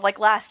 coming off of like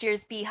last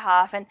year's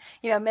BHOF and,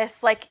 you know,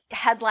 Miss like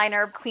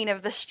headliner Queen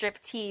of the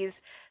Striptease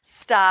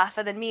stuff,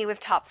 and then me with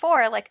Top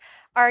 4, like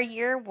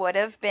we would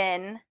have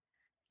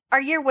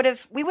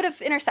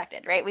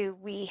intersected, right?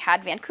 We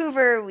had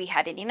Vancouver, we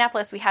had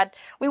Indianapolis,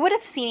 we would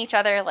have seen each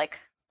other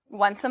like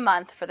once a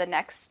month for the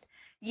next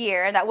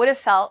year, and that would have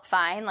felt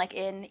fine, like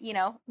in, you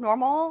know,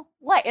 normal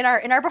life, in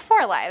our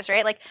before lives,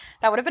 right? Like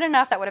that would have been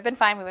enough. That would have been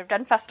fine. We would have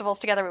done festivals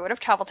together. We would have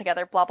traveled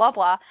together, blah, blah,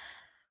 blah.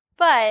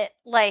 But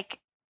like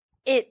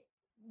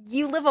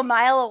you live a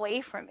mile away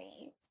from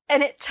me,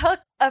 and it took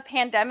a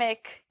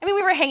pandemic. I mean,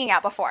 we were hanging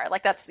out before,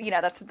 like that's, you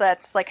know,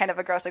 that's like kind of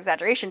a gross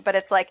exaggeration, but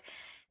it's like,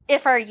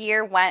 if our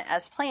year went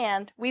as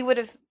planned, we would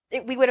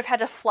have had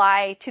to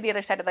fly to the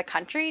other side of the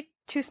country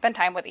to spend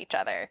time with each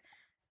other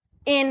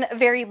in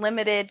very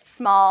limited,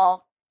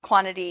 small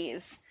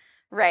quantities,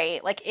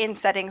 right? Like in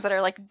settings that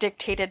are like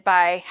dictated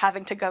by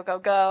having to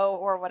go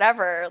or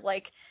whatever.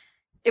 Like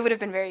it would have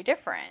been very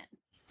different.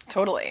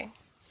 Totally.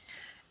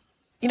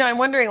 You know, I'm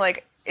wondering,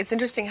 like, it's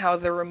interesting how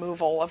the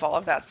removal of all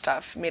of that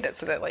stuff made it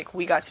so that like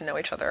we got to know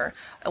each other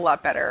a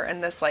lot better,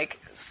 and this like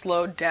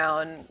slowed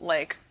down,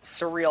 like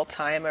surreal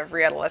time of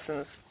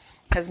re-adolescence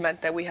has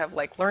meant that we have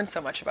like learned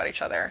so much about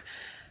each other.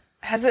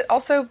 Has it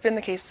also been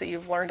the case that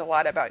you've learned a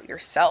lot about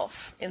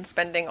yourself in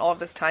spending all of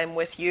this time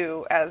with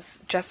you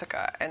as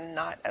Jessica and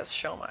not as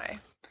Siomai?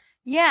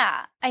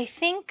 Yeah, I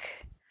think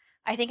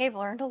I've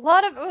learned a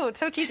lot of, oh,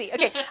 it's so cheesy.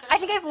 Okay, I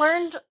think I've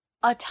learned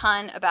a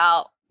ton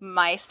about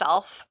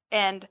myself,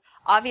 and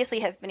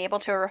obviously have been able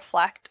to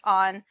reflect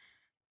on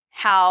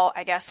how,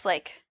 I guess,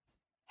 like,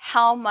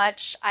 how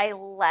much I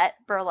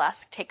let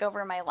burlesque take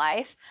over my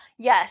life.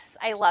 Yes,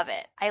 I love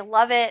it. I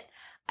love it.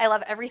 I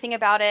love everything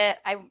about it.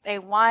 I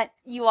want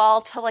you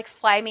all to like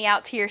fly me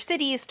out to your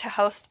cities to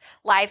host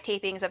live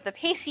tapings of the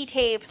pasty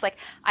tapes. Like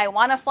I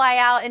want to fly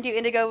out and do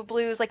Indigo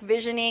Blues, like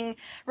visioning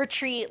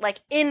retreat, like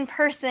in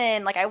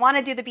person. Like I want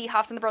to do the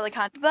BHOFs and the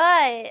BurlyCon,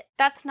 but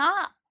that's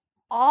not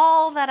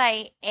all that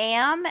I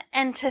am.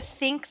 And to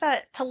think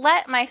that, to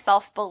let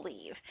myself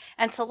believe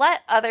and to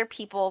let other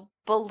people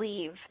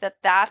believe that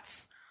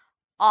that's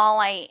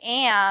all I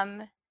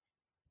am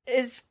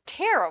is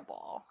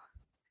terrible.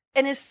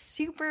 And is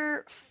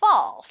super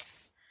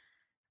false.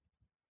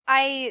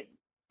 I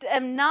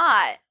am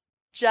not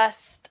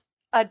just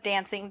a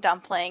dancing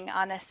dumpling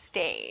on a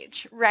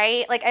stage,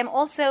 right? Like, I'm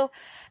also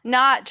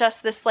not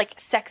just this, like,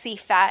 sexy,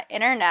 fat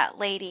internet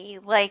lady.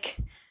 Like,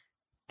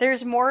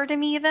 there's more to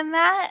me than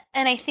that.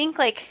 And I think,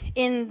 like,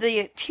 in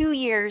the 2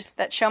 years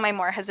that Siomai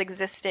More has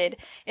existed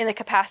in the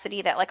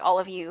capacity that, like, all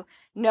of you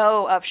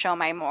know of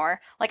Siomai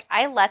More, like,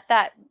 I let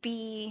that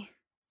be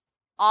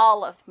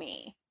all of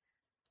me.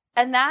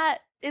 And that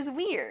is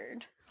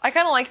weird. I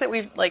kind of like that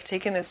we've like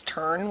taken this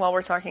turn while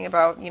we're talking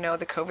about, you know,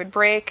 the COVID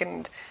break,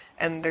 and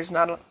there's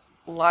not a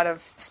lot of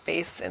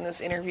space in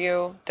this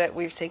interview that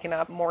we've taken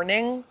up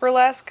mourning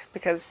burlesque,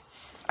 because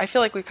I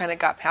feel like we've kind of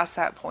got past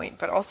that point.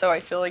 But also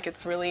I feel like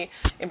it's really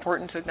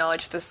important to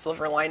acknowledge this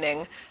silver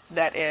lining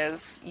that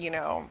is, you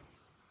know,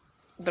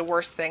 the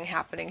worst thing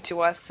happening to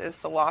us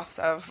is the loss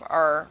of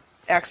our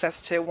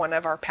access to one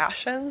of our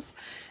passions,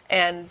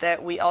 and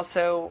that we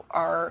also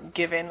are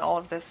given all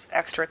of this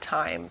extra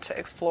time to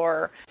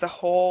explore the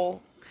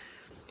whole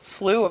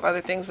slew of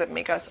other things that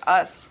make us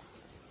us,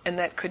 and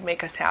that could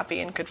make us happy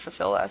and could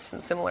fulfill us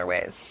in similar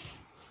ways.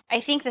 I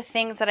think the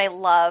things that I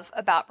love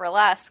about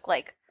burlesque,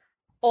 like,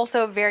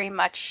 also very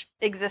much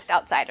exist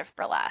outside of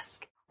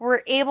burlesque.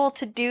 We're able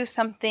to do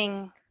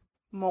something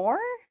more,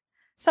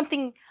 something,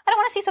 I don't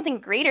want to say something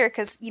greater,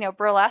 because, you know,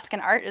 burlesque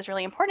and art is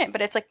really important,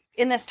 but it's like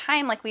in this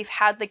time, like, we've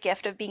had the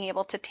gift of being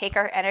able to take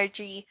our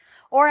energy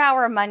or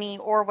our money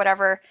or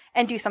whatever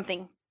and do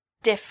something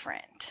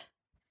different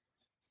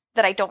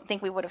that I don't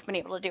think we would have been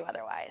able to do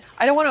otherwise.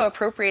 I don't want to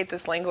appropriate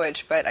this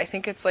language, but I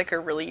think it's like a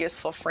really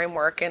useful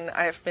framework, and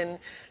I've been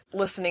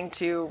listening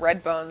to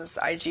Redbone's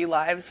IG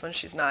Lives when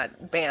she's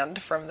not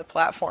banned from the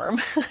platform,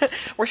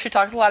 where she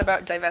talks a lot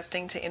about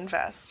divesting to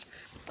invest.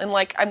 And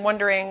like, I'm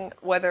wondering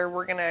whether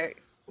we're going to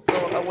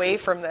go away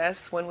from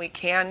this when we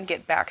can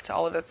get back to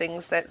all of the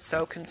things that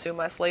so consume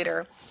us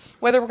later,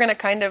 whether we're going to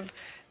kind of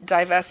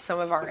divest some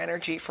of our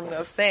energy from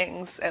those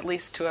things, at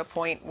least to a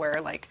point where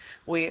like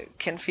we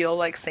can feel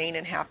like sane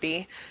and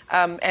happy,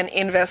 and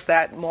invest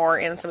that more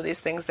in some of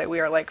these things that we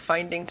are like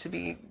finding to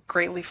be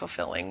greatly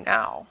fulfilling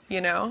now,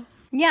 you know?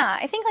 Yeah,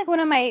 I think like one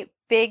of my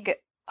big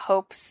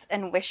hopes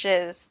and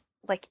wishes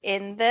like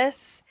in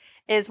this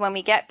is when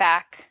we get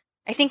back,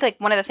 I think like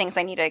one of the things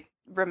I need to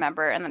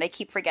remember and that I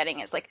keep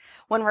forgetting is like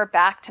when we're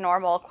back to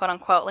normal, quote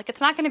unquote, like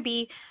it's not going to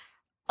be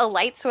a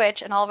light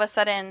switch and all of a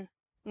sudden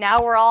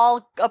now we're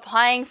all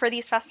applying for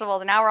these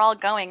festivals and now we're all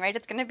going, right?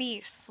 It's going to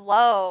be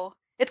slow.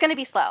 It's going to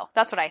be slow.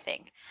 That's what I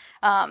think.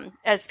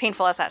 As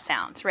painful as that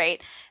sounds,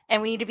 right?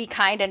 And we need to be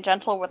kind and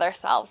gentle with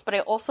ourselves. But I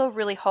also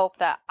really hope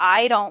that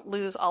I don't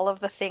lose all of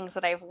the things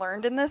that I've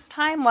learned in this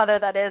time, whether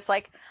that is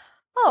like,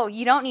 oh,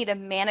 you don't need to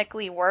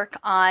manically work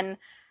on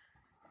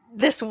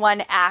this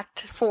one act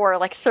for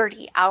like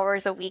 30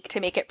 hours a week to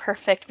make it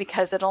perfect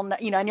because it'll,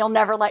 you know, and you'll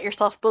never let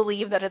yourself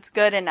believe that it's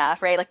good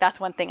enough, right? Like that's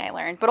one thing I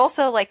learned. But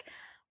also like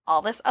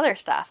all this other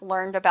stuff,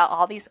 learned about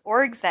all these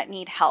orgs that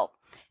need help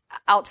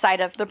outside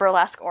of the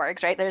burlesque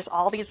orgs, right? There's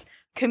all these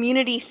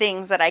community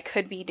things that I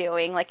could be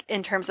doing, like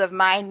in terms of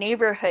my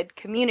neighborhood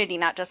community,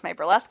 not just my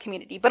burlesque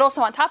community, but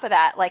also on top of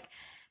that, like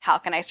how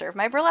can I serve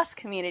my burlesque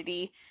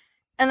community?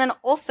 And then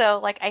also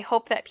like, I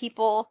hope that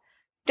people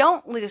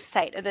don't lose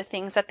sight of the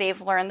things that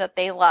they've learned that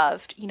they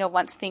loved, you know,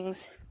 once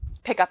things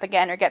pick up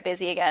again or get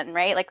busy again,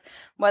 right? Like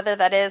whether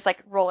that is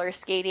like roller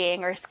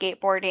skating or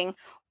skateboarding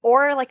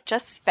or like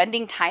just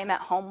spending time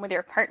at home with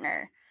your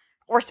partner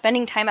or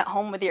spending time at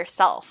home with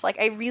yourself. Like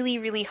I really,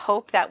 really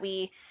hope that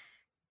we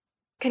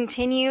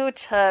continue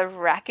to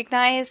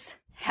recognize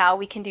how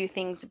we can do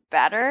things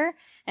better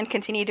and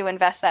continue to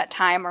invest that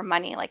time or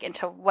money like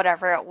into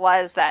whatever it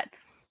was that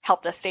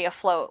helped us stay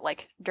afloat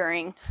like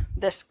during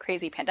this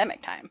crazy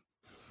pandemic time.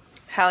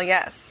 Hell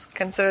yes.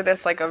 Consider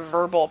this like a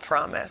verbal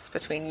promise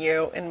between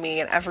you and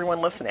me and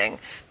everyone listening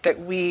that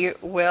we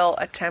will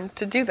attempt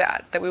to do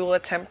that, that we will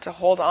attempt to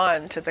hold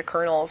on to the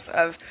kernels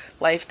of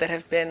life that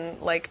have been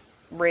like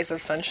rays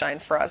of sunshine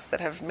for us,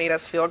 that have made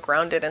us feel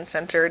grounded and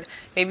centered,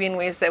 maybe in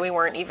ways that we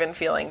weren't even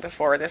feeling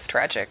before this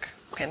tragic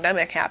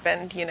pandemic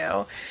happened, you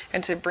know,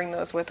 and to bring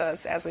those with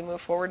us as we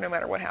move forward no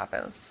matter what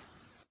happens.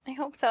 I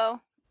hope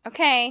so.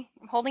 Okay,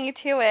 I'm holding you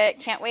to it.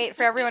 Can't wait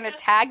for everyone to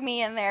tag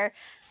me in their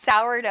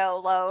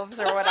sourdough loaves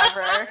or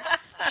whatever.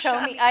 Show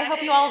me. I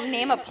hope you all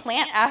name a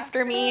plant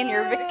after me in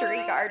your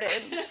victory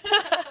gardens.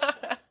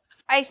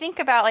 I think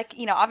about like,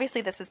 you know,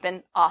 obviously this has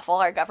been awful.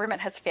 Our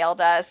government has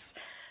failed us.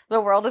 The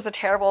world is a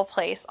terrible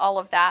place, all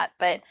of that.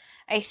 But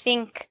I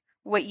think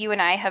what you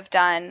and I have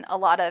done a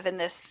lot of in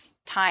this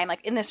time,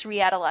 like in this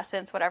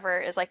re-adolescence, whatever,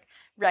 is like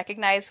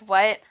recognize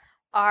what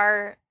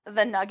are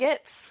the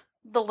nuggets,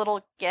 the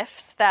little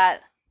gifts that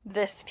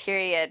this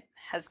period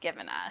has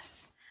given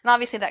us. And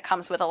obviously that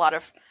comes with a lot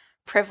of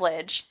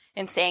privilege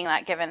in saying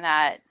that, given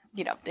that,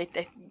 you know, they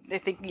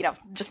think, you know,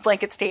 just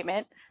blanket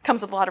statement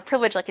comes with a lot of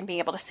privilege, like in being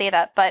able to say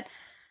that. But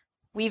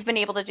we've been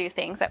able to do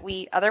things that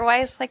we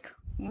otherwise like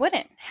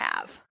wouldn't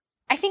have.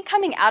 I think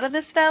coming out of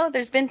this, though,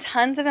 there's been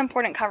tons of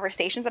important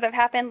conversations that have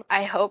happened.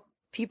 I hope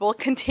people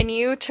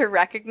continue to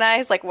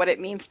recognize like what it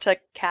means to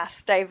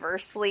cast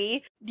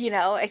diversely. You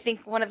know, I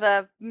think one of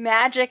the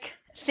magic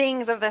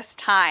things of this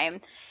time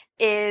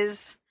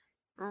is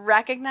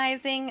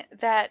recognizing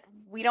that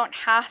we don't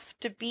have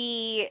to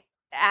be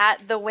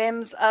at the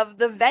whims of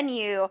the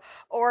venue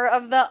or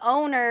of the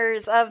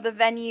owners of the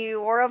venue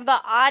or of the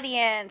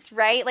audience,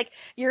 right? Like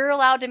you're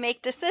allowed to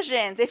make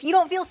decisions. If you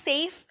don't feel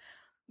safe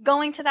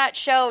going to that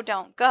show,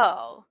 don't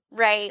go,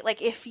 right?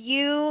 Like if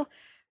you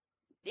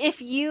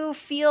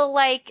feel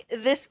like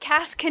this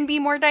cast can be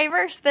more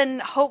diverse,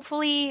 then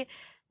hopefully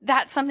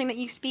that's something that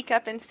you speak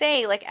up and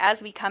say, like,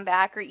 as we come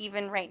back or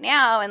even right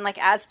now. And like,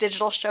 as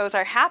digital shows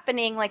are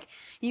happening, like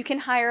you can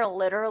hire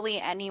literally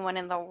anyone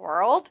in the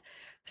world.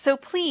 So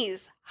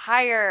please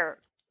hire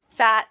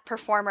fat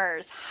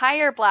performers,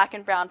 hire Black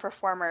and brown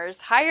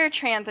performers, hire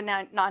trans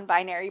and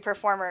non-binary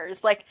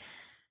performers. Like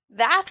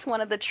that's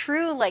one of the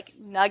true like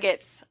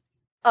nuggets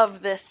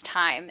of this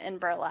time in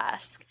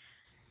burlesque.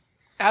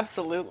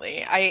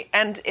 Absolutely.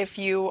 And if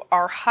you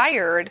are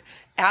hired,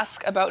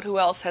 ask about who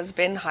else has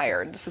been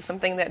hired. This is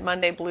something that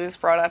Monday Blues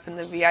brought up in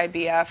the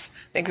VIBF,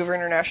 Vancouver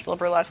International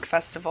Burlesque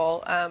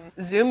Festival,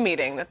 Zoom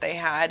meeting that they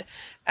had.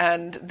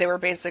 And they were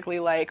basically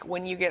like,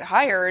 when you get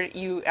hired,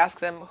 you ask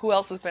them who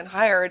else has been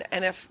hired.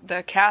 And if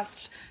the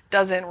cast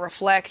doesn't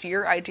reflect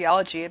your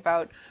ideology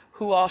about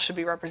who all should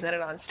be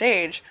represented on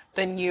stage,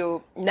 then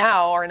you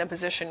now are in a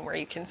position where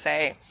you can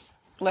say,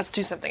 let's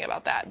do something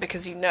about that,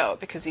 because you've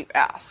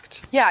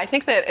asked. Yeah, I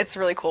think that it's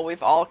really cool.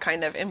 We've all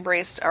kind of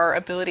embraced our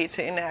ability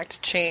to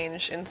enact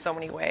change in so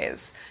many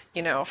ways,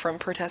 from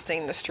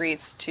protesting in the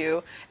streets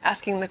to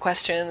asking the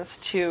questions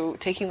to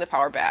taking the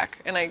power back.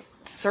 And I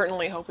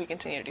certainly hope we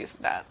continue to do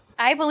that.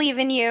 I believe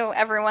in you,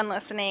 everyone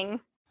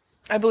listening.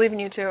 I believe in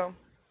you too.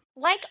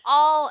 Like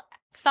all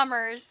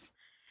summers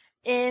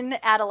in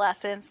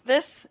adolescence,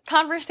 this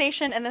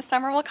conversation and this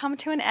summer will come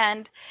to an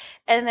end,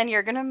 and then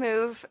you're going to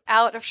move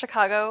out of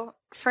Chicago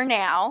for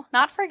now.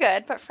 Not for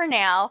good, but for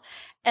now.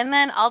 And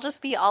then I'll just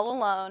be all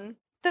alone.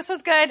 This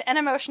was good and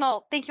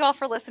emotional. Thank you all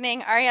for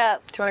listening. Aria,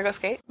 do you want to go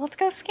skate? Let's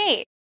go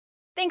skate.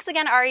 Thanks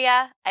again,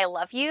 Aria. I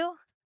love you.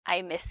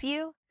 I miss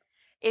you.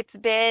 It's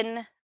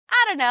been,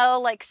 I don't know,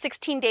 like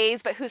 16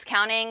 days, but who's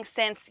counting,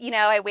 since,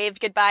 I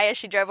waved goodbye as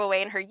she drove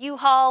away in her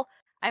U-Haul.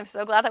 I'm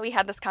so glad that we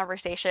had this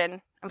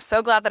conversation. I'm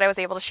so glad that I was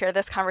able to share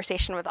this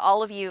conversation with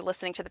all of you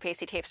listening to the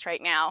Pasty Tapes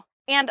right now.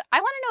 And I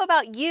want to know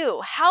about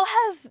you. How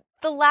have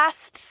the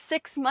last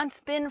 6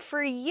 months been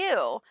for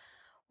you?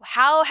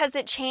 How has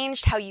it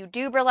changed how you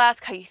do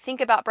burlesque, how you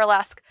think about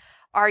burlesque?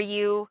 Are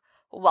you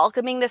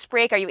welcoming this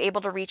break? Are you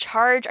able to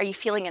recharge? Are you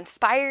feeling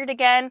inspired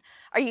again?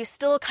 Are you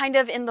still kind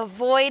of in the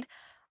void?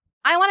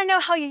 I want to know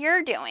how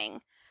you're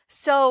doing.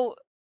 So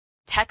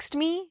text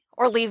me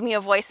or leave me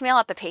a voicemail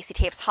at the Pasty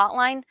Tapes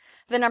hotline.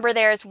 The number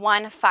there is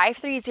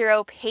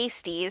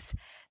 1-530-PASTIES.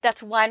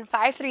 That's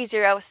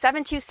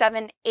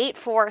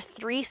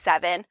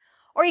 1-530-727-8437.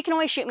 Or you can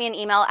always shoot me an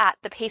email at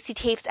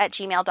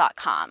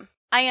thepastytapes@gmail.com.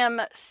 I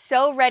am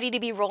so ready to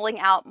be rolling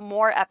out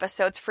more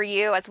episodes for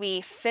you as we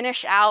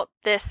finish out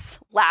this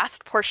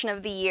last portion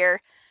of the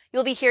year.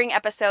 You'll be hearing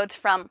episodes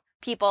from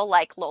people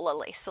like Lola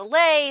Le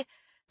Soleil,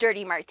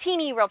 Dirty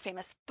Martini, World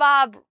Famous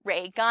Bob,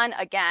 Ray Gunn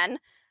again,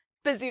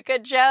 Bazooka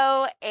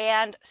Joe,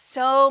 and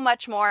so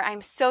much more.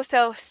 I'm so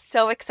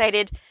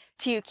excited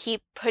to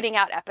keep putting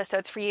out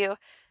episodes for you.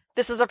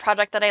 This is a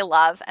project that I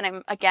love, and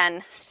I'm,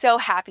 again, so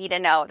happy to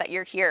know that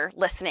you're here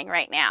listening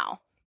right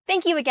now.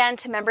 Thank you again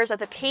to members of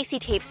the Pasty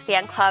Tapes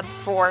fan club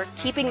for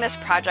keeping this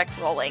project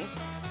rolling.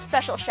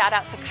 Special shout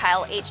out to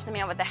Kyle H., the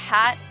man with the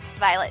hat,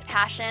 Violet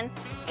Passion,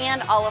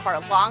 and all of our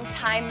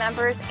longtime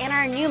members and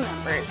our new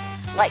members,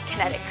 like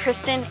Kinetic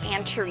Kristen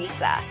and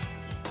Teresa.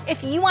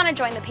 If you want to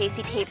join the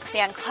Pasty Tapes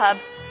fan club,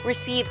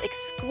 receive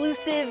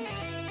exclusive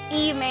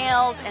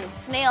emails and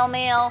snail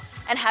mail,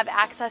 and have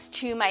access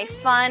to my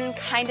fun,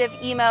 kind of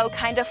emo,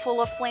 kind of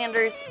full of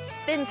Flanders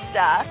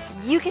Finsta,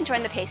 you can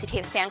join the Pasty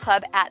Tapes fan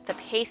club at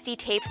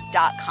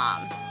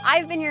thepastytapes.com.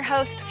 I've been your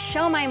host,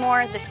 Siomai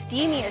Moore, the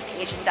steamiest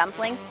Asian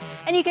dumpling,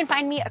 and you can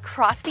find me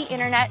across the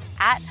internet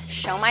at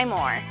Siomai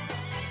Moore.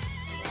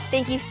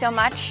 Thank you so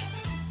much.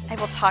 I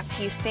will talk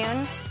to you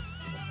soon.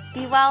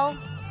 Be well,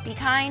 be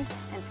kind,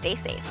 and stay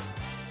safe.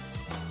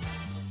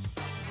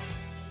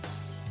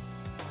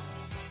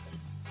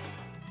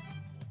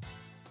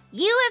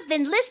 You have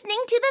been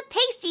listening to the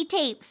Pasty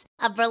Tapes,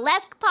 a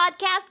burlesque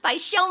podcast by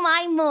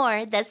Siomai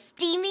Moore, the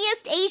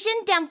steamiest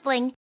Asian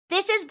dumpling.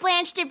 This is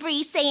Blanche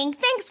Debris saying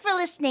thanks for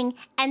listening,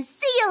 and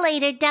see you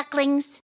later, ducklings.